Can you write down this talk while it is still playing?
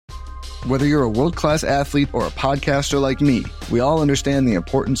Whether you're a world-class athlete or a podcaster like me, we all understand the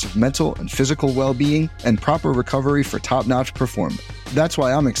importance of mental and physical well-being and proper recovery for top-notch performance. That's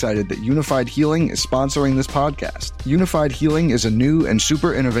why I'm excited that Unified Healing is sponsoring this podcast. Unified Healing is a new and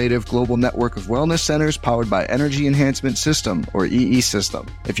super innovative global network of wellness centers powered by Energy Enhancement System, or EE System.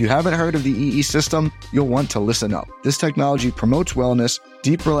 If you haven't heard of the EE System, you'll want to listen up. This technology promotes wellness,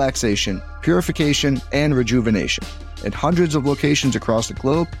 deep relaxation, purification, and rejuvenation. In hundreds of locations across the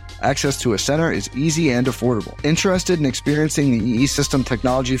globe, access to a center is easy and affordable. Interested in experiencing the EE System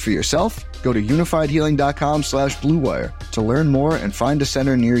technology for yourself? Go to unifiedhealing.com/bluewire to learn more and find a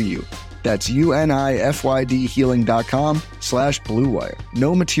center near you. That's unifydhealing.com/bluewire.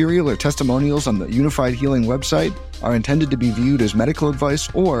 No material or testimonials on the Unified Healing website are intended to be viewed as medical advice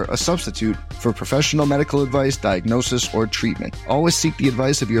or a substitute for professional medical advice, diagnosis, or treatment. Always seek the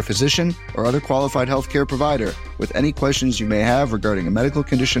advice of your physician or other qualified healthcare provider with any questions you may have regarding a medical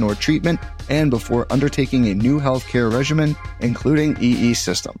condition or treatment and before undertaking a new healthcare regimen, including EE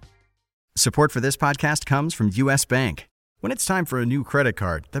System. Support for this podcast comes from U.S. Bank. When it's time for a new credit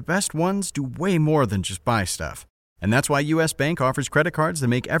card, the best ones do way more than just buy stuff. And that's why U.S. Bank offers credit cards that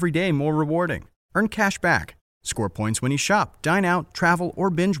make every day more rewarding. Earn cash back, score points when you shop, dine out, travel, or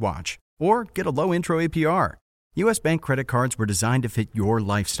binge watch, or get a low intro APR. U.S. Bank credit cards were designed to fit your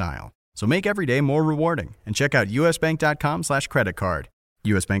lifestyle. So make every day more rewarding and check out usbank.com/credit card.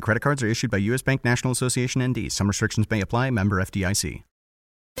 U.S. Bank credit cards are issued by U.S. Bank National Association ND. Some restrictions may apply. Member FDIC.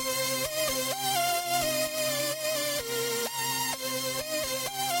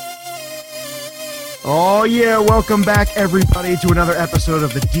 Oh, yeah. Welcome back, everybody, to another episode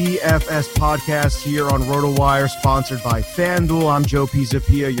of the DFS podcast here on RotoWire, sponsored by FanDuel. I'm Joe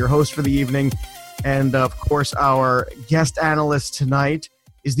Pisapia, your host for the evening. And, of course, our guest analyst tonight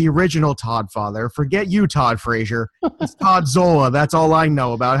is the original Todd Father. Forget you, Todd Frazier. It's Todd Zola. That's all I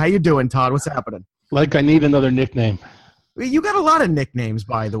know about. How you doing, Todd? What's happening? Like I need another nickname. You got a lot of nicknames,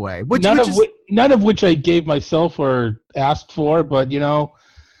 by the way. None of which I gave myself or asked for, but, you know,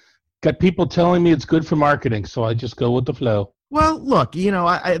 got people telling me it's good for marketing, so I just go with the flow. Well, look, you know,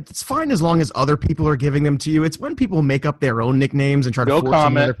 it's fine as long as other people are giving them to you. It's when people make up their own nicknames and try to force them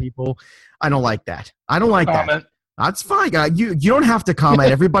on other people. I don't like that. I don't like that. That's fine. You don't have to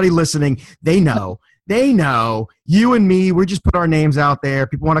comment. Everybody listening, they know. They know. You and me, we just put our names out there.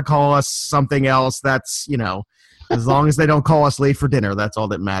 People want to call us something else. That's, you know, as long as they don't call us late for dinner, that's all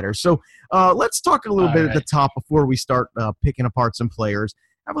that matters. So let's talk a little bit at the top before we start picking apart some players.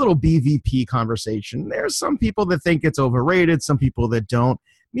 Have a little BVP conversation. There's some people that think it's overrated, some people that don't.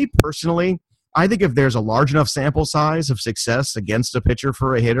 Me personally, I think if there's a large enough sample size of success against a pitcher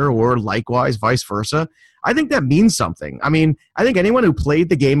for a hitter or likewise vice versa, I think that means something. I mean, I think anyone who played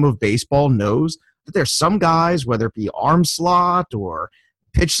the game of baseball knows that there's some guys, whether it be arm slot or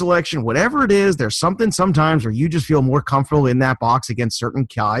pitch selection, whatever it is, there's something sometimes where you just feel more comfortable in that box against certain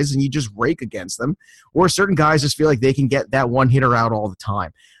guys and you just rake against them, or certain guys just feel like they can get that one hitter out all the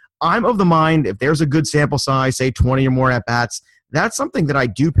time. I'm of the mind, if there's a good sample size, say 20 or more at-bats, that's something that I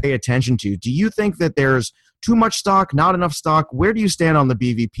do pay attention to. Do you think that there's too much stock, not enough stock? Where do you stand on the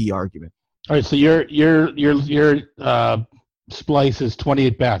BVP argument? All right, so your splice is 20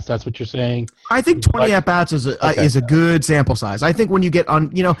 at-bats. That's what you're saying? I think 20 at-bats is a good sample size. I think when you get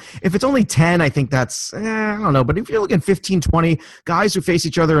on, you know, if it's only 10, I think that's, I don't know. But if you're looking 15, 20, guys who face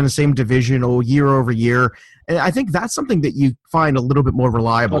each other in the same division year over year, I think that's something that you find a little bit more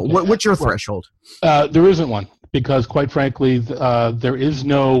reliable. Okay. What's your threshold? There isn't one because, quite frankly, there is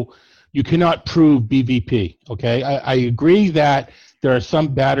no – you cannot prove BVP, okay? I agree that there are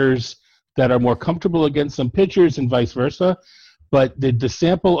some batters that are more comfortable against some pitchers and vice versa. But the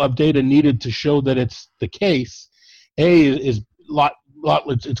sample of data needed to show that it's the case, is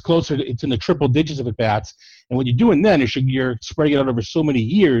it's closer to, it's in the triple digits of at bats, and what you're doing then is you're spreading it out over so many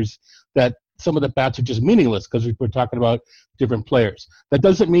years that some of the bats are just meaningless because we're talking about different players. That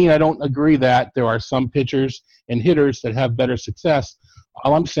doesn't mean I don't agree that there are some pitchers and hitters that have better success.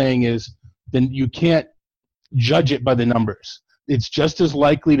 All I'm saying is then you can't judge it by the numbers. It's just as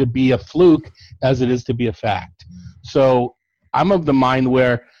likely to be a fluke as it is to be a fact. So I'm of the mind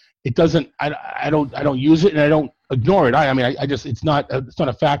where it doesn't. I don't use it and I don't ignore it. I just it's not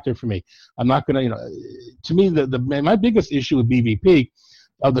a factor for me. I'm not gonna. To me, my biggest issue with BVP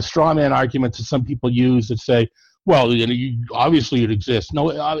are the straw man arguments that some people use that say, well, obviously it exists. No,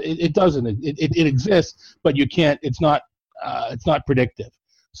 it doesn't. It exists, but you can't. It's not predictive.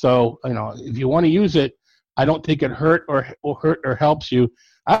 So if you want to use it, I don't think it hurt or helps you.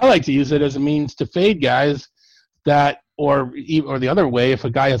 I like to use it as a means to fade guys that Or the other way, if a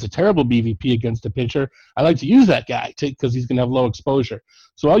guy has a terrible BVP against a pitcher, I like to use that guy because he's going to have low exposure.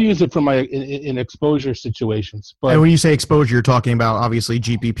 So I'll use it for my in exposure situations. But and when you say exposure, you're talking about obviously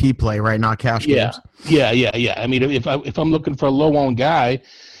GPP play, right? Not cash games. Yeah. I mean, if I'm looking for a low-owned guy,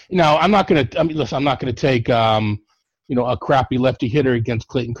 I'm not going to. Listen, I'm not going to take a crappy lefty hitter against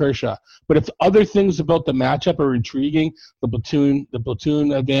Clayton Kershaw. But if other things about the matchup are intriguing, the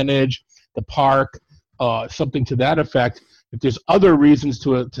platoon advantage, the park. Something to that effect. If there's other reasons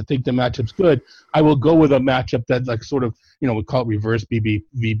to think the matchup's good, I will go with a matchup that like sort of we call it reverse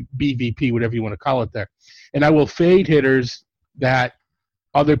BVP, whatever you want to call it there, and I will fade hitters that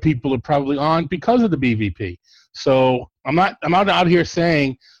other people are probably on because of the BVP. So I'm not out here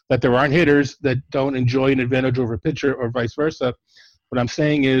saying that there aren't hitters that don't enjoy an advantage over a pitcher or vice versa. What I'm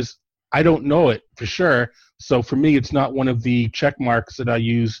saying is I don't know it for sure. So for me, it's not one of the check marks that I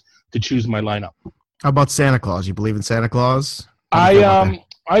use to choose my lineup. How about Santa Claus? You believe in Santa Claus? I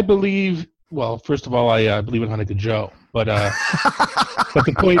believe. Well, first of all, I believe in Hanukkah Joe, but but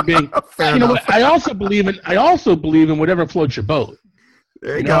the point being, I also believe in whatever floats your boat.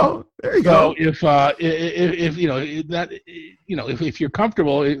 There you go. There you go. So if you're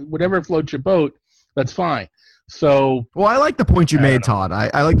comfortable, whatever floats your boat, that's fine. So, well, I like the point you made, Todd.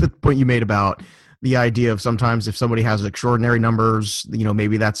 I like the point you made about the idea of sometimes if somebody has extraordinary numbers,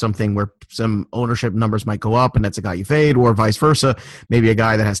 maybe that's something where some ownership numbers might go up and that's a guy you fade, or vice versa. Maybe a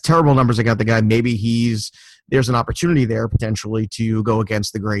guy that has terrible numbers, I got the guy, maybe there's an opportunity there potentially to go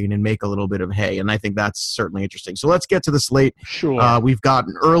against the grain and make a little bit of hay. And I think that's certainly interesting. So let's get to the slate. Sure. We've got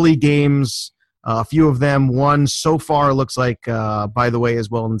early games, a few of them. One so far looks like, by the way, as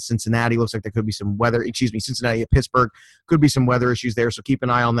well in Cincinnati, looks like there could be some weather. Cincinnati at Pittsburgh, could be some weather issues there. So keep an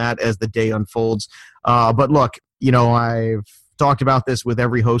eye on that as the day unfolds. But look, I've talked about this with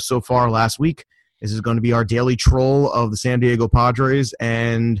every host so far last week. This is going to be our daily troll of the San Diego Padres.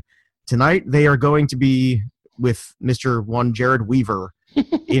 And tonight they are going to be with Mr. One Jared Weaver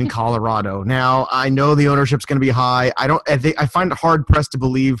in Colorado. Now, I know the ownership's going to be high. I find it hard pressed to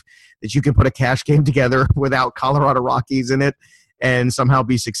believe that you can put a cash game together without Colorado Rockies in it and somehow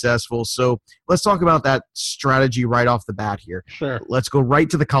be successful. So let's talk about that strategy right off the bat here. Sure. Let's go right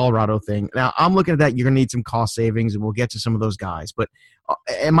to the Colorado thing. Now, I'm looking at that. You're going to need some cost savings, and we'll get to some of those guys. But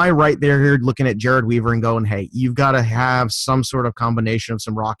am I right there here looking at Jared Weaver and going, hey, you've got to have some sort of combination of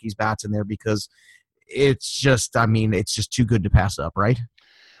some Rockies bats in there because it's just too good to pass up, right?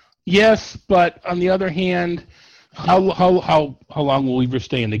 Yes, but on the other hand, how long will Weaver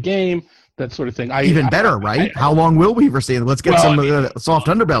stay in the game? That sort of thing. Right? How long will Weaver stay? Let's get some soft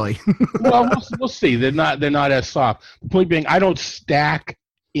underbelly. Well, we'll see. They're not as soft. The point being, I don't stack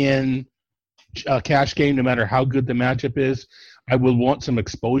in a cash game no matter how good the matchup is. I will want some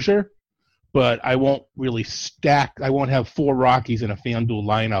exposure, but I won't really stack. I won't have 4 Rockies in a FanDuel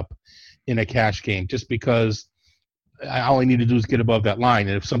lineup in a cash game just because all I need to do is get above that line.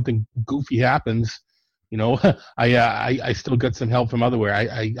 And if something goofy happens, I still get some help from otherwhere.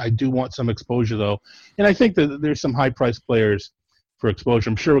 I do want some exposure, though. And I think that there's some high-priced players for exposure.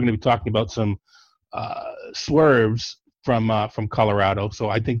 I'm sure we're going to be talking about some swerves from Colorado. So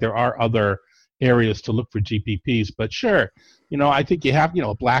I think there are other areas to look for GPPs. But sure, I think you have,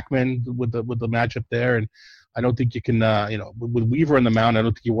 Blackman with the matchup there. And I don't think you can, with Weaver on the mound, I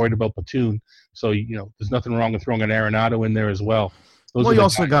don't think you're worried about platoon. So, there's nothing wrong with throwing an Arenado in there as well. You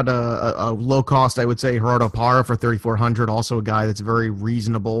also got a low cost, I would say, Gerardo Parra for $3,400, also a guy that's very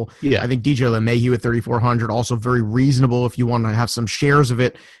reasonable. Yeah. I think DJ LeMahieu at $3,400, also very reasonable if you want to have some shares of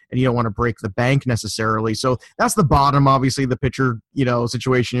it and you don't want to break the bank necessarily. So that's the bottom, obviously, the pitcher,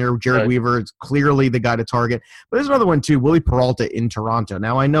 situation here. Jared Weaver is clearly the guy to target. But there's another one, too, Willie Peralta in Toronto.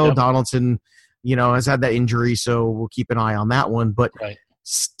 Now, I know Donaldson, has had that injury, so we'll keep an eye on that one. But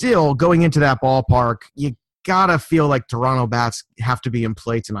still, going into that ballpark, you gotta feel like Toronto bats have to be in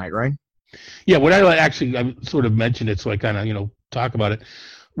play tonight, right? Yeah, I sort of mentioned it, so I kind of talk about it.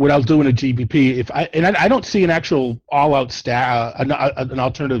 What I'll do in a GPP, I don't see an actual all-out stack, an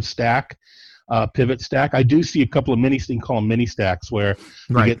alternative stack, pivot stack. I do see a couple of mini stacks where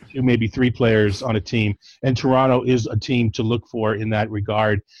you get 2, maybe 3 players on a team, and Toronto is a team to look for in that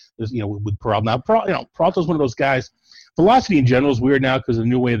regard. With Peralta. Now, Peralta's one of those guys. Velocity in general is weird now because of the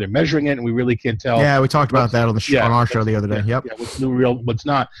new way they're measuring it, and we really can't tell. Yeah, we talked about that on our show the other day. Yeah, what's new, real, what's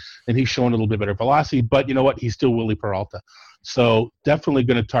not, and he's showing a little bit better velocity. But you know what? He's still Willie Peralta, so definitely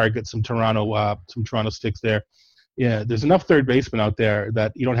going to target some Toronto sticks there. Yeah, there's enough third basemen out there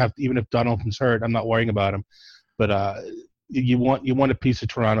that you don't have to, even if Donaldson's hurt, I'm not worrying about him. But you want a piece of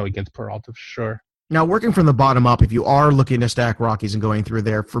Toronto against Peralta for sure. Now, working from the bottom up, if you are looking to stack Rockies and going through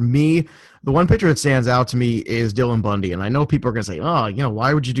there, for me, the one pitcher that stands out to me is Dylan Bundy. And I know people are going to say, oh,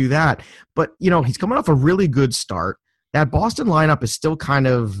 why would you do that? But, he's coming off a really good start. That Boston lineup is still kind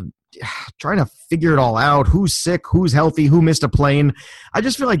of trying to figure it all out. Who's sick, who's healthy, who missed a plane. I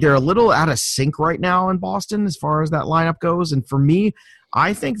just feel like they're a little out of sync right now in Boston as far as that lineup goes. And for me,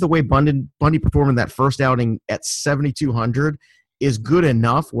 I think the way Bundy performed in that first outing at 7,200 is good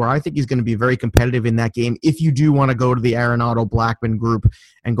enough where I think he's going to be very competitive in that game if you do want to go to the Arenado Blackman group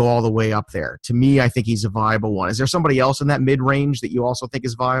and go all the way up there. To me, I think he's a viable one. Is there somebody else in that mid-range that you also think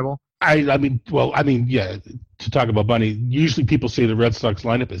is viable? I mean, yeah, to talk about Bundy, usually people say the Red Sox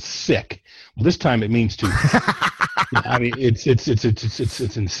lineup is sick. Well, this time it means to. I mean, it's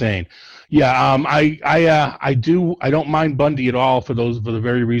insane. Yeah, I don't mind Bundy at all for the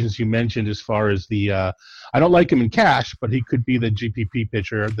very reasons you mentioned. As far as the, I don't like him in cash, but he could be the GPP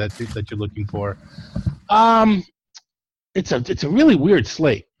pitcher that you're looking for. It's a really weird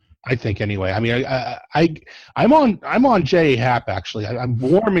slate, I think. Anyway, I mean, I'm on J Happ actually. I'm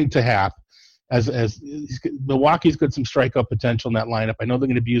warming to Happ as Milwaukee's got some strikeout potential in that lineup. I know they're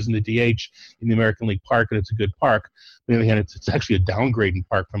going to be using the DH in the American League Park, and it's a good park. On the other hand, it's actually a downgrading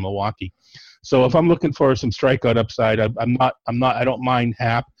park from Milwaukee. So if I'm looking for some strikeout upside, I don't mind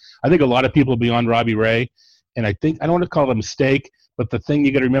Happ. I think a lot of people will be on Robbie Ray, and I don't want to call it a mistake, but the thing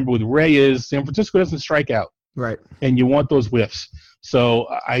you got to remember with Ray is San Francisco doesn't strike out, right? And you want those whiffs. So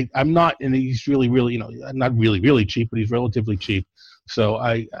I'm not, and he's really, really, not really, really cheap, but he's relatively cheap. So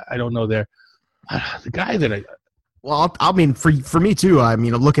I don't know there. The guy that Well, I mean, for me too. I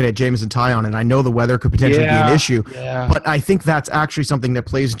mean, I'm looking at Jameson Taillon, and I know the weather could potentially be an issue. Yeah. But I think that's actually something that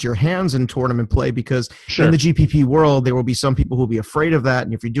plays into your hands in tournament play because in the GPP world, there will be some people who will be afraid of that.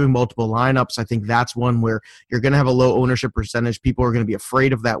 And if you're doing multiple lineups, I think that's one where you're going to have a low ownership percentage. People are going to be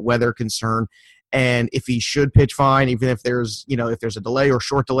afraid of that weather concern. And if he should pitch fine, even if there's a delay or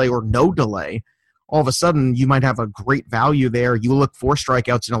short delay or no delay, all of a sudden you might have a great value there. You look for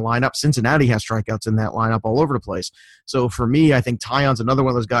strikeouts in a lineup. Cincinnati has strikeouts in that lineup all over the place. So for me, I think Taillon's another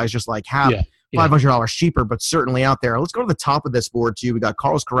one of those guys just like Happ, $500 cheaper, but certainly out there. Let's go to the top of this board too. We got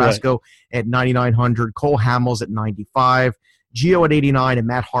Carlos Carrasco at 9,900, Cole Hamels at 95, Gio at 89, and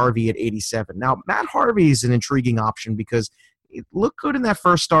Matt Harvey at 87. Now, Matt Harvey is an intriguing option because it looked good in that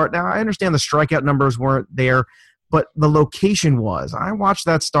first start. Now, I understand the strikeout numbers weren't there, but the location was. I watched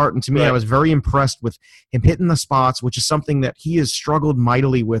that start, and to me, I was very impressed with him hitting the spots, which is something that he has struggled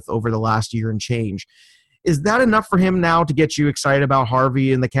mightily with over the last year and change. Is that enough for him now to get you excited about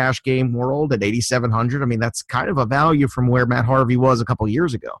Harvey in the cash game world at 8,700? I mean, that's kind of a value from where Matt Harvey was a couple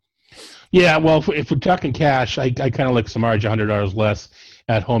years ago. Yeah, well, if we're talking cash, I kind of like Samardzija $100 less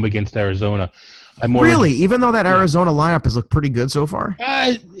at home against Arizona. Even though that Arizona lineup has looked pretty good so far?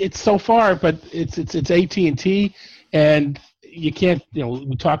 It's so far, but it's AT&T, and you can't,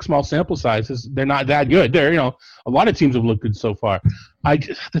 we talk small sample sizes. They're not that good. They're, a lot of teams have looked good so far.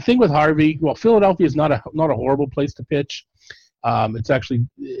 The thing with Harvey, Philadelphia is not a horrible place to pitch. It's actually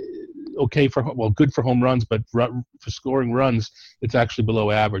okay good for home runs, but for scoring runs, it's actually below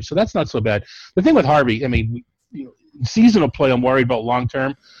average. So that's not so bad. The thing with Harvey, I mean, seasonal play, I'm worried about long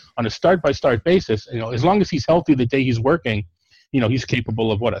term. On a start-by-start basis, as long as he's healthy the day he's working, he's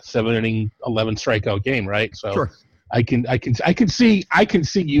capable of a 7-inning, 11 strikeout game, right? So sure. I can see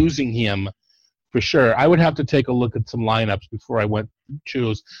using him for sure. I would have to take a look at some lineups before I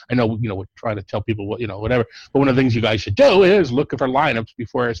choose. I know we're trying to tell people whatever, but one of the things you guys should do is look for lineups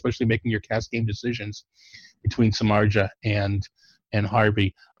before, especially making your cash game decisions between Samardzija and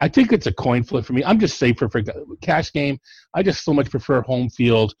Harvey. I think it's a coin flip for me. I'm just safer for cash game. I just so much prefer home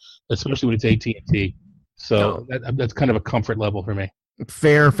field, especially when it's AT&T. So that's kind of a comfort level for me.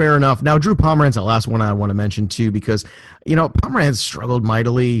 Fair enough. Now, Drew Pomeranz, the last one I want to mention too, because Pomeranz struggled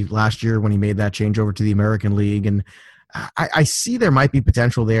mightily last year when he made that change over to the American League, and I see there might be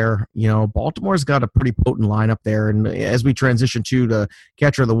potential there. Baltimore's got a pretty potent lineup there, and as we transition to the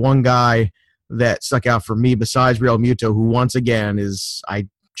catcher, the one guy that stuck out for me besides Realmuto, who once again I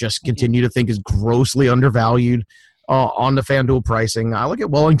just continue to think is grossly undervalued on the FanDuel pricing. I look at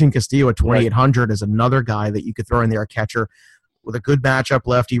Wellington Castillo at 2,800 as another guy that you could throw in there, a catcher with a good matchup,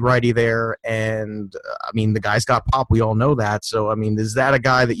 lefty-righty there. And, I mean, the guy's got pop. We all know that. So, I mean, is that a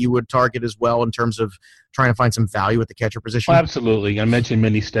guy that you would target as well in terms of trying to find some value at the catcher position? Oh, absolutely. I mentioned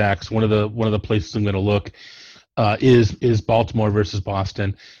mini stacks. One of the places I'm going to look is Baltimore versus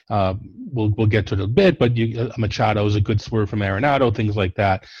Boston. We'll get to it in a bit, but Machado is a good swerve from Arenado, things like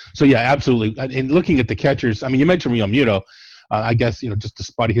that. So yeah, absolutely. And looking at the catchers, I mean, you mentioned Realmuto. I guess just the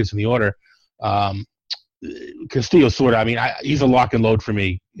spot he hits in the order. Castillo sort of. I mean, he's a lock and load for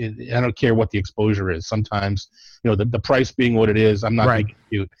me. I don't care what the exposure is. Sometimes, the price being what it is, I'm not going to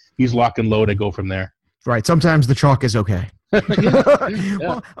compute. He's lock and load. I go from there. Right. Sometimes the chalk is okay.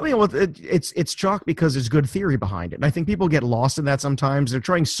 Yeah. Well, it's chalk because there's good theory behind it, and I think people get lost in that sometimes. They're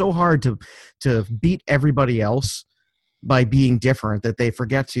trying so hard to beat everybody else by being different that they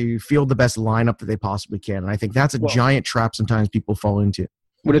forget to field the best lineup that they possibly can. And I think that's a giant trap sometimes people fall into.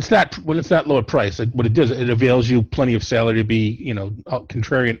 When it's that low a price, what it does, it avails you plenty of salary to be,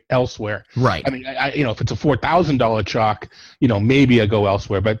 contrarian elsewhere. Right. I mean, if it's a $4,000 chalk, maybe I go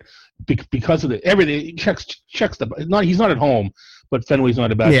elsewhere. But because of everything, checks he's not at home, but Fenway's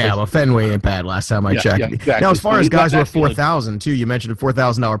not a bad. Yeah, well, Fenway ain't bad. Last time I checked. Yeah, exactly. Now, as far as guys who are 4,000 too, you mentioned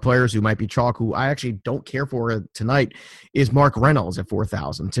 $4,000 players who might be chalk. Who I actually don't care for tonight is Mark Reynolds at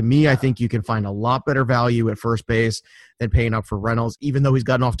 4,000. To me, I think you can find a lot better value at first base than paying up for Reynolds, even though he's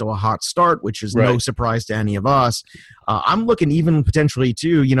gotten off to a hot start, which is no surprise to any of us. I'm looking even potentially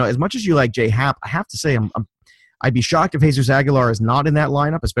too. As much as you like Jay Happ, I have to say I'd be shocked if Jesus Aguilar is not in that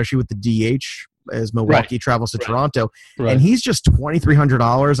lineup, especially with the DH as Milwaukee travels to Toronto, and he's just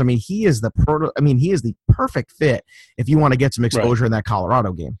 $2,300. I mean, he is the perfect fit if you want to get some exposure in that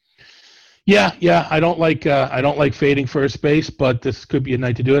Colorado game. Yeah. I don't like fading first base, but this could be a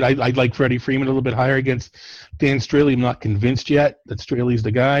night to do it. I'd like Freddie Freeman a little bit higher against Dan Straley. I'm not convinced yet that Straley's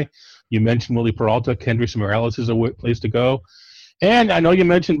the guy. You mentioned Willie Peralta. Kendrys Morales is a place to go. And I know you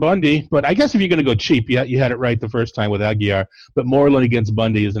mentioned Bundy, but I guess if you're going to go cheap, you had it right the first time with Aguilar. But Moreland against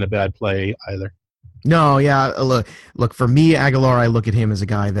Bundy isn't a bad play either. No, yeah. Look. For me, Aguilar, I look at him as a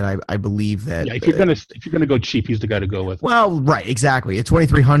guy that I believe that. Yeah, if you're gonna go cheap, he's the guy to go with. Well, right, exactly. At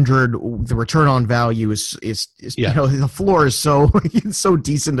 2,300, the return on value is the floor is so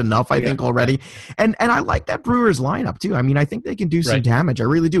decent enough. I think already, and I like that Brewers lineup too. I mean, I think they can do some damage. I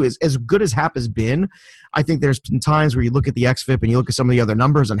really do. As good as Happ has been, I think there's been times where you look at the xFIP and you look at some of the other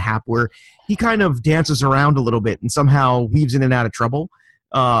numbers on Happ where he kind of dances around a little bit and somehow weaves in and out of trouble.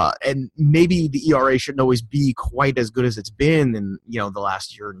 And maybe the ERA shouldn't always be quite as good as it's been in the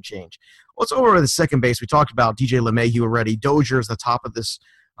last year and change. Let's go over to the second base. We talked about DJ LeMahieu already. Dozier is the top of this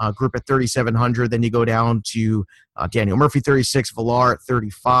group at 3,700. Then you go down to Daniel Murphy 36, Villar at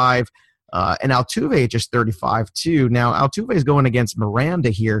 35, and Altuve at just 35 too. Now Altuve is going against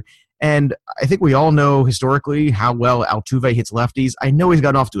Miranda here. And I think we all know historically how well Altuve hits lefties. I know he's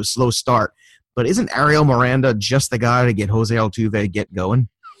gotten off to a slow start, but isn't Ariel Miranda just the guy to get Jose Altuve get going?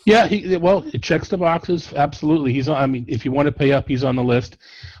 Yeah, it checks the boxes. Absolutely. He's on. I mean, if you want to pay up, he's on the list.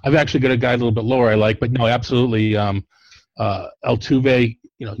 I've actually got a guy a little bit lower I like, but no, absolutely. Altuve,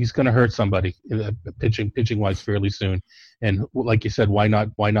 he's going to hurt somebody pitching wise fairly soon. And like you said, why not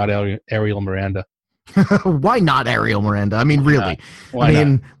Ariel Miranda? Why not Ariel Miranda? I mean, really.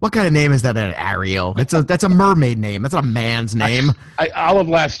 What kind of name is that? An Ariel? That's a mermaid name. That's not a man's name. All of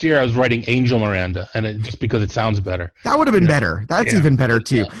last year, I was writing Angel Miranda, and just because it sounds better. That would have been better. That's even better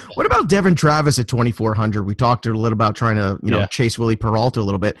too. What about Devin Travis at 2,400? We talked a little about trying to chase Willie Peralta a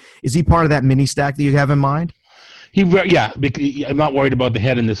little bit. Is he part of that mini stack that you have in mind? I'm not worried about the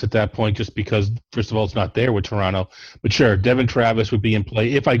head in this at that point, just because, first of all, it's not there with Toronto. But sure, Devin Travis would be in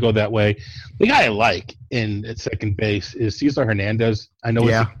play if I go that way. The guy I like at second base is Cesar Hernandez. I know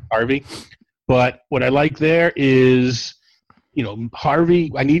it's Harvey, but what I like there is, Harvey.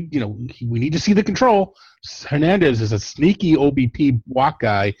 We need to see the control. Hernandez is a sneaky OBP walk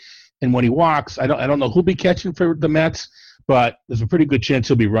guy, and when he walks, I don't know who'll be catching for the Mets, but there's a pretty good chance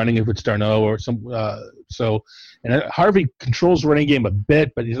he'll be running if it's Darno or some. And Harvey controls the running game a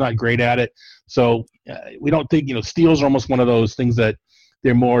bit, but he's not great at it. So we don't think, steals are almost one of those things that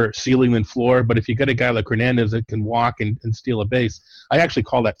they're more ceiling than floor. But if you got a guy like Hernandez that can walk and steal a base, I actually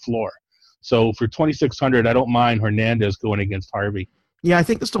call that floor. So for 2,600, I don't mind Hernandez going against Harvey. Yeah, I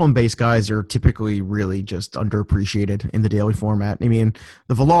think the stolen base guys are typically really just underappreciated in the daily format. I mean,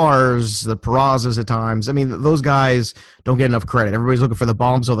 the Villars, the Perazzas at times, those guys don't get enough credit. Everybody's looking for the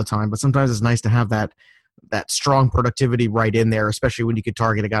bombs all the time, but sometimes it's nice to have that strong productivity right in there, especially when you could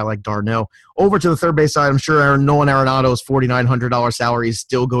target a guy like Darno. Over to the third base side, I'm sure Nolan Arenado's $4,900 salary is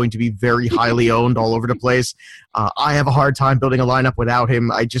still going to be very highly owned all over the place. I have a hard time building a lineup without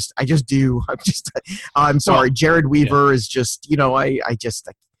him. I just do. I'm sorry. Jared Weaver is just, I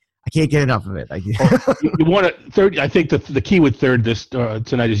can't get enough of it. You want to third. I think the key with third this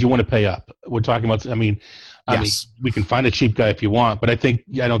tonight is you want to pay up. We're talking about. I mean, we can find a cheap guy if you want, but I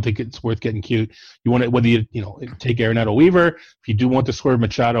don't think it's worth getting cute. You want to, whether you take Arenado Weaver, if you do want to swerve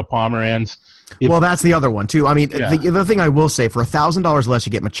Machado, Pomeranz. Well, that's the other one too. I mean, the other thing I will say, for $1,000 less,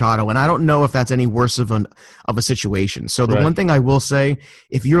 you get Machado, and I don't know if that's any worse of a situation. So the one thing I will say,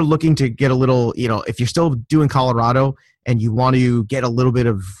 if you're looking to get a little, if you're still doing Colorado and you want to get a little bit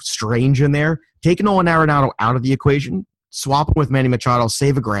of Strange in there, take Nolan Arenado out of the equation, swap him with Manny Machado,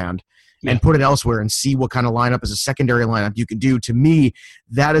 save $1,000. And put it elsewhere and see what kind of lineup as a secondary lineup you could do. To me,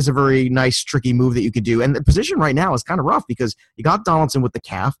 that is a very nice, tricky move that you could do. And the position right now is kind of rough because you got Donaldson with the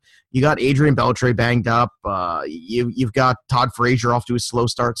calf. You got Adrian Beltre banged up. You've got Todd Frazier off to a slow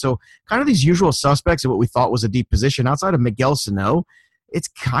start. So kind of these usual suspects of what we thought was a deep position. Outside of Miguel Sano, it's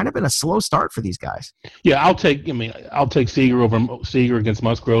kind of been a slow start for these guys. Yeah, I'll take Seager against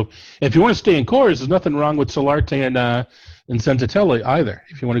Musgrove. If you want to stay in cores, there's nothing wrong with Solarte and Senzatella either,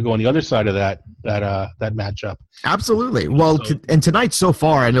 if you want to go on the other side of that matchup. Absolutely. Well, and tonight so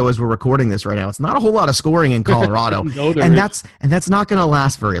far, I know as we're recording this right now, it's not a whole lot of scoring in Colorado. No, that's not going to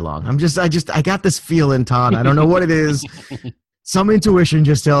last very long. I got this feeling, Todd. I don't know what it is. Some intuition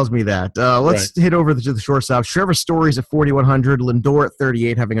just tells me that. Let's hit over to the shortstop. Trevor Story's at 4,100. Lindor at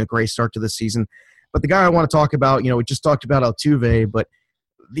 38, having a great start to the season. But the guy I want to talk about, we just talked about Altuve, but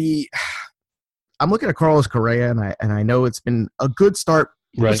I'm looking at Carlos Correa, and I know it's been a good start,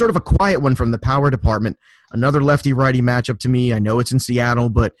 sort of a quiet one from the power department. Another lefty-righty matchup to me. I know it's in Seattle,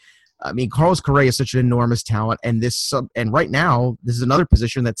 but I mean, Carlos Correa is such an enormous talent, and right now this is another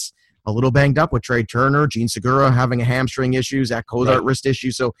position that's a little banged up with Trey Turner, Gene Segura having a hamstring issue, Zach Cozart wrist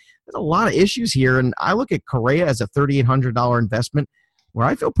issue. So there's a lot of issues here, and I look at Correa as a $3,800 investment, where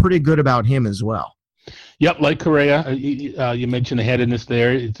I feel pretty good about him as well. Yep, like Correa, you mentioned the headedness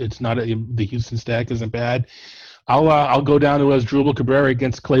there. It's not the Houston stack isn't bad. I'll go down to Asdrubal Cabrera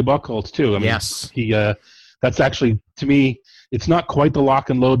against Clay Buchholz too. I mean, yes, that's actually, to me, it's not quite the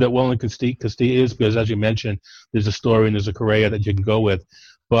lock and load that Wellington Castilla is, because as you mentioned, there's a Story and there's a Correa that you can go with.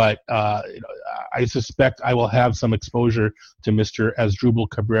 But I suspect I will have some exposure to Mr.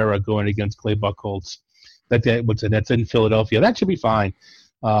 Asdrubal Cabrera going against Clay Buchholz. That's in Philadelphia. That should be fine.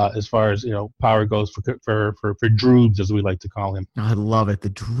 As far as power goes for Droobs, as we like to call him. I love it, the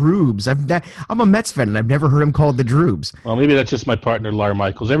Droobs. I'm a Mets fan, and I've never heard him called the Droobs. Well, maybe that's just my partner, Lars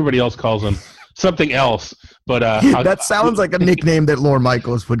Michaels. Everybody else calls him something else. But that sounds like a nickname that Lorne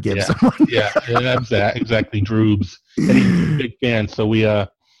Michaels would give someone. yeah, exactly, Droobs. And he's a big fan. So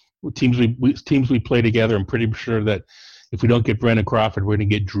teams we play together, I'm pretty sure that if we don't get Brandon Crawford, we're going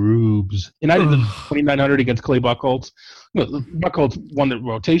to get Droobs. And I did the 2,900 against Clay Buchholz. Buchholz won the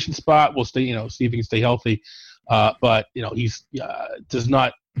rotation spot. We'll stay, see if he can stay healthy. But he's does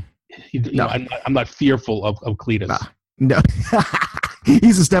not. No. I'm not fearful of Cletus. No.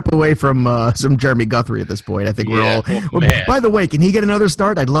 He's a step away from some Jeremy Guthrie at this point. I think we're all. By the way, can he get another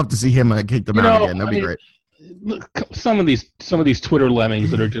start? I'd love to see him kick them out again. That'd be great. Look, some of these Twitter lemmings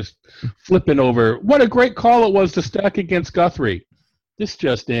that are just flipping over. What a great call it was to stack against Guthrie. This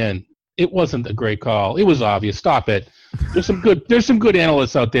just in. It wasn't a great call. It was obvious. Stop it. There's some good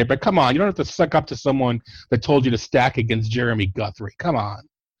analysts out there, but come on, you don't have to suck up to someone that told you to stack against Jeremy Guthrie. Come on.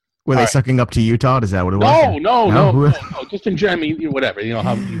 Were they sucking up to you, Todd? Is that what it was? No. Just in Jeremy, whatever.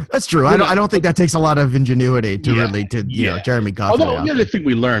 That's true. I don't think that takes a lot of ingenuity to Jeremy Guthrie. Although the other thing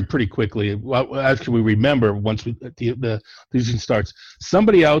we learned pretty quickly, actually we remember once the season starts,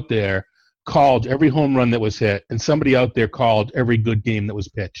 somebody out there called every home run that was hit, and somebody out there called every good game that was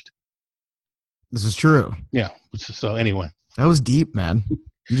pitched. This is true. Yeah. So anyway, that was deep, man.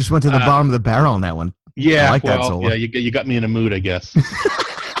 You just went to the bottom of the barrel on that one. Yeah. I like that solo. Yeah. You got me in a mood, I guess.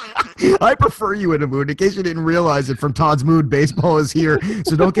 I prefer you in a mood. In case you didn't realize it, from Todd's Mood, baseball is here.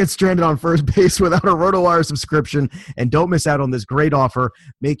 So don't get stranded on first base without a RotoWire subscription. And don't miss out on this great offer.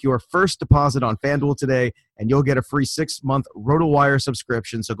 Make your first deposit on FanDuel today, and you'll get a free 6-month RotoWire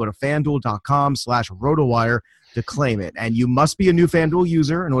subscription. So go to FanDuel.com/RotoWire to claim it. And you must be a new FanDuel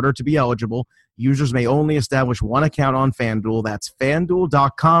user in order to be eligible. Users may only establish one account on FanDuel. That's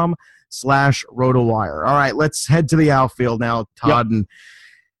FanDuel.com/RotoWire. All right, let's head to the outfield now, Todd, and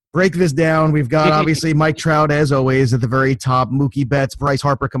break this down. We've got, obviously, Mike Trout, as always, at the very top. Mookie Betts, Bryce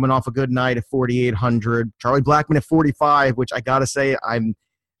Harper coming off a good night at 4,800. Charlie Blackmon at 45, which I got to say, I'm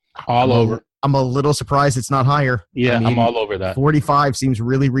over. I'm a little surprised it's not higher. Yeah, I'm all over that. 45 seems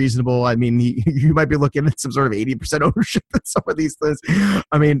really reasonable. I mean, you might be looking at some sort of 80% ownership in some of these things.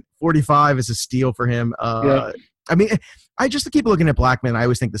 I mean, 45 is a steal for him. I mean, I just keep looking at Blackmon. I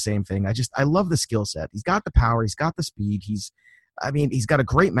always think the same thing. I love the skill set. He's got the power. He's got the speed. He's got a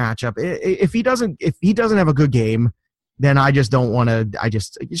great matchup. If he doesn't have a good game, then I just don't want to. I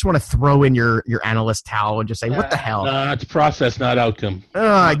just want to throw in your analyst towel and just say, what the hell? No, it's process, not outcome.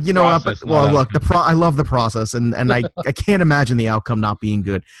 You know what? Look, I love the process, and I can't imagine the outcome not being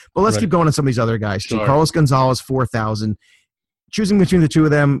good. But let's keep going on some of these other guys too. Sure. Carlos Gonzalez, 4,000. Choosing between the two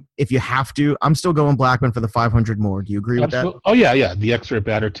of them, if you have to, I'm still going Blackmon for the 500 more. Do you agree with that? Oh, yeah. The extra at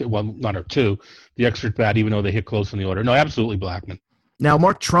bat, not or two. The extra at bat, even though they hit close in the order. No, absolutely Blackmon. Now,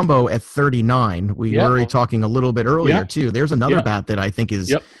 Mark Trumbo at 39. We were already talking a little bit earlier, too. There's another bat that I think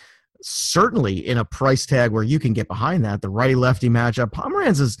is certainly in a price tag where you can get behind that. The righty-lefty matchup.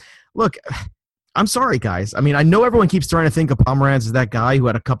 Pomeranz is – look, I'm sorry, guys. I mean, I know everyone keeps trying to think of Pomeranz as that guy who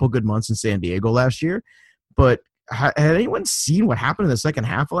had a couple good months in San Diego last year, but – had anyone seen what happened in the second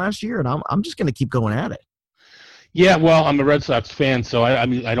half of last year? And I'm just going to keep going at it. Yeah, well, I'm a Red Sox fan, so I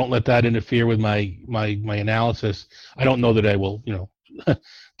mean, I don't let that interfere with my analysis. I don't know that I will,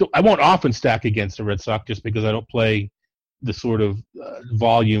 I won't often stack against the Red Sox just because I don't play the sort of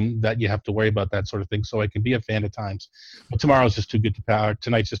volume that you have to worry about that sort of thing. So I can be a fan at times, but tomorrow's just too good to pass.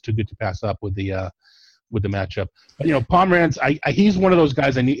 Tonight's just too good to pass up with the matchup. But Pomeranz, he's one of those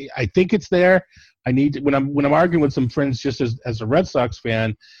guys. I think it's there. I need to, when I'm arguing with some friends just as a Red Sox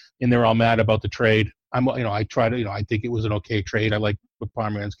fan, and they're all mad about the trade. I try to I think it was an okay trade. I like what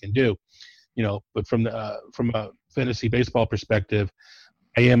Pomeranz can do, But from a fantasy baseball perspective,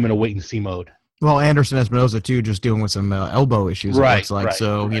 I am in a wait and see mode. Well, Anderson Espinoza too, just dealing with some elbow issues. It looks like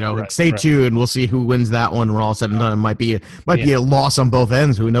stay tuned. We'll see who wins that one when all said and done. It might be a loss on both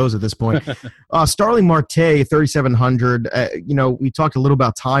ends. Who knows at this point? Starling Marte, 3,700. We talked a little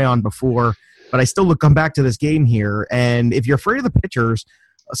about Taillon before. But I still come back to this game here, and if you're afraid of the pitchers,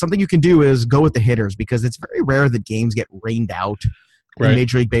 something you can do is go with the hitters because it's very rare that games get rained out in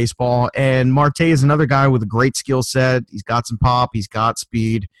Major League Baseball. And Marte is another guy with a great skill set. He's got some pop. He's got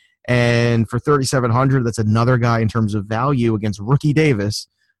speed. And for 3,700, that's another guy in terms of value against Rookie Davis.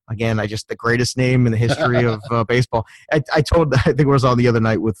 Again, the greatest name in the history of baseball. I think it was on the other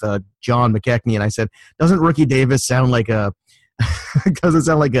night with John McKechnie, and I said, doesn't Rookie Davis sound like a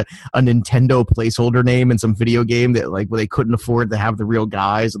Nintendo placeholder name in some video game that where they couldn't afford to have the real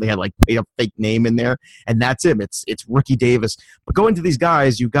guys, so they had paid a fake name in there, and that's him. It's Rookie Davis. But going to these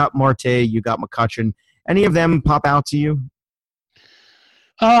guys, you got Marte, you got McCutchen. Any of them pop out to you?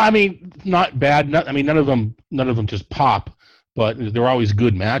 I mean, not bad. None of them just pop, but they're always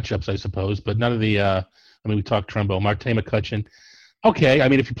good matchups, I suppose. But none of the. We talked Trumbo, Marte, McCutchen. Okay, I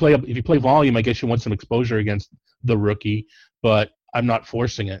mean, if you play volume, I guess you want some exposure against the rookie, but I'm not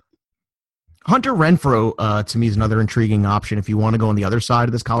forcing it. Hunter Renfroe, to me, is another intriguing option if you want to go on the other side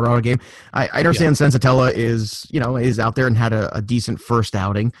of this Colorado game. I understand Senzatella is out there and had a decent first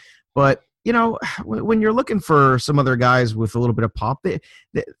outing, but when you're looking for some other guys with a little bit of pop,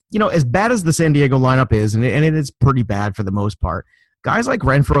 as bad as the San Diego lineup is, and it is pretty bad for the most part, guys like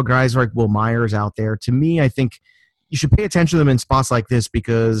Renfroe, guys like Will Myers out there, to me, I think you should pay attention to them in spots like this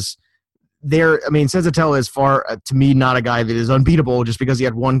because Senzatella is to me, not a guy that is unbeatable just because he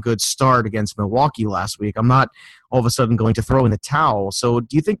had one good start against Milwaukee last week. I'm not all of a sudden going to throw in the towel. So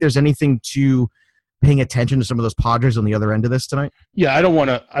do you think there's anything to paying attention to some of those Padres on the other end of this tonight? Yeah, I don't want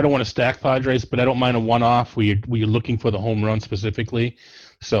to stack Padres, but I don't mind a one-off where you're looking for the home run specifically.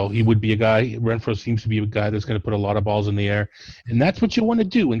 So he would be a guy. Renfroe seems to be a guy that's going to put a lot of balls in the air, and that's what you want to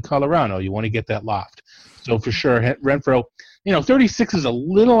do in Colorado. You want to get that loft. So for sure, Renfroe, 36 is a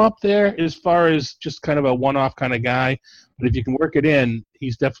little up there as far as just kind of a one-off kind of guy. But if you can work it in,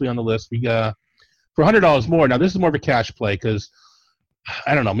 he's definitely on the list. We for $100 more. Now this is more of a cash play because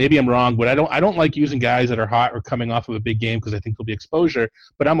I don't know. Maybe I'm wrong, but I don't like using guys that are hot or coming off of a big game because I think there'll be exposure.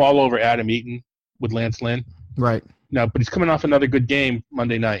 But I'm all over Adam Eaton with Lance Lynn. Right. No, but he's coming off another good game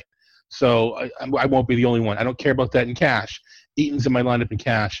Monday night, so I won't be the only one. I don't care about that in cash. Eaton's in my lineup in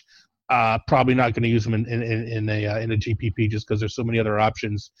cash. Probably not going to use him in a GPP just because there's so many other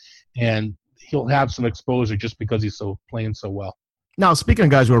options, and he'll have some exposure just because he's playing so well. Now, speaking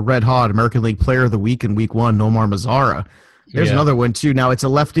of guys who are red hot, American League Player of the Week in Week 1, Nomar Mazara. There's another one, too. Now, it's a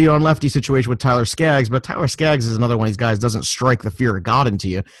lefty-on-lefty situation with Tyler Skaggs, but Tyler Skaggs is another one of these guys doesn't strike the fear of God into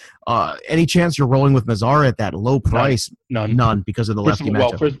you. Any chance you're rolling with Mazara at that low price? None because of the lefty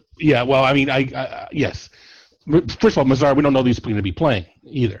matchup. Yes. First of all, Mazara, we don't know these people going to be playing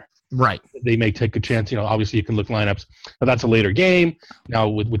either. Right. They may take a chance. Obviously you can look lineups, but that's a later game. Now,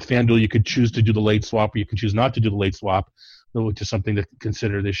 with FanDuel, you could choose to do the late swap or you can choose not to do the late swap, which is something to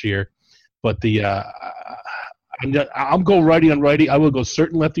consider this year. But I'll go righty on righty. I will go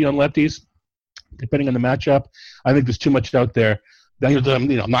certain lefty on lefties, depending on the matchup. I think there's too much out there.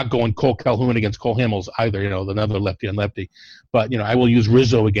 I'm not going Cole Calhoun against Cole Hamels either. Another lefty on lefty. But I will use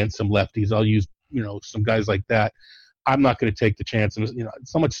Rizzo against some lefties. I'll use some guys like that. I'm not going to take the chance. And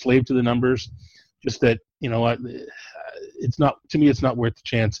so much slave to the numbers, just that it's not, to me, it's not worth the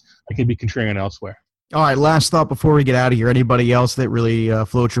chance. I can be contrarian elsewhere. All right, last thought before we get out of here. Anybody else that really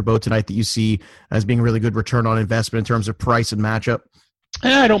floats your boat tonight that you see as being a really good return on investment in terms of price and matchup?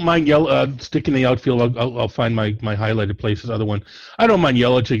 I don't mind sticking the outfield. I'll find my highlighted places. Other one, I don't mind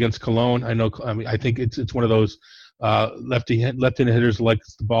Yelich against Cologne. I think it's one of those left-handed hitters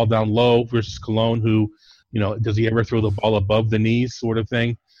likes the ball down low versus Cologne, who, does he ever throw the ball above the knees, sort of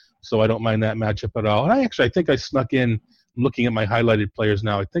thing. So I don't mind that matchup at all. And I think I snuck in. Looking at my highlighted players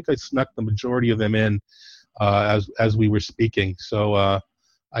now, I think I snuck the majority of them in as we were speaking. So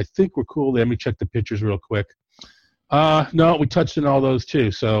I think we're cool. Let me check the pictures real quick. No, we touched on all those too.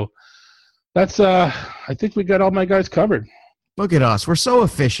 So that's I think we got all my guys covered. Look at us. We're so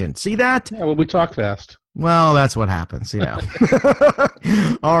efficient. See that? Yeah, well, we talk fast. Well, that's what happens,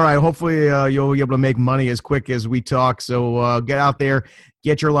 All right. Hopefully you'll be able to make money as quick as we talk. So get out there.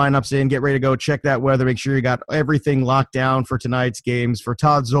 Get your lineups in. Get ready to go. Check that weather. Make sure you got everything locked down for tonight's games. For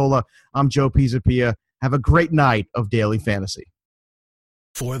Todd Zola, I'm Joe Pisapia. Have a great night of Daily Fantasy.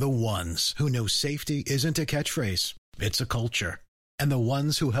 For the ones who know safety isn't a catchphrase, it's a culture. And the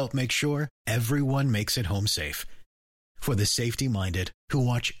ones who help make sure everyone makes it home safe. For the safety-minded who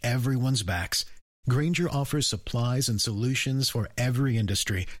watch everyone's backs, Grainger offers supplies and solutions for every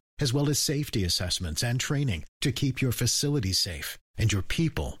industry, as well as safety assessments and training to keep your facilities safe and your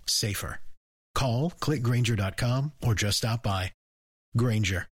people safer. Call, click Grainger.com, or just stop by.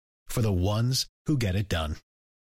 Grainger, for the ones who get it done.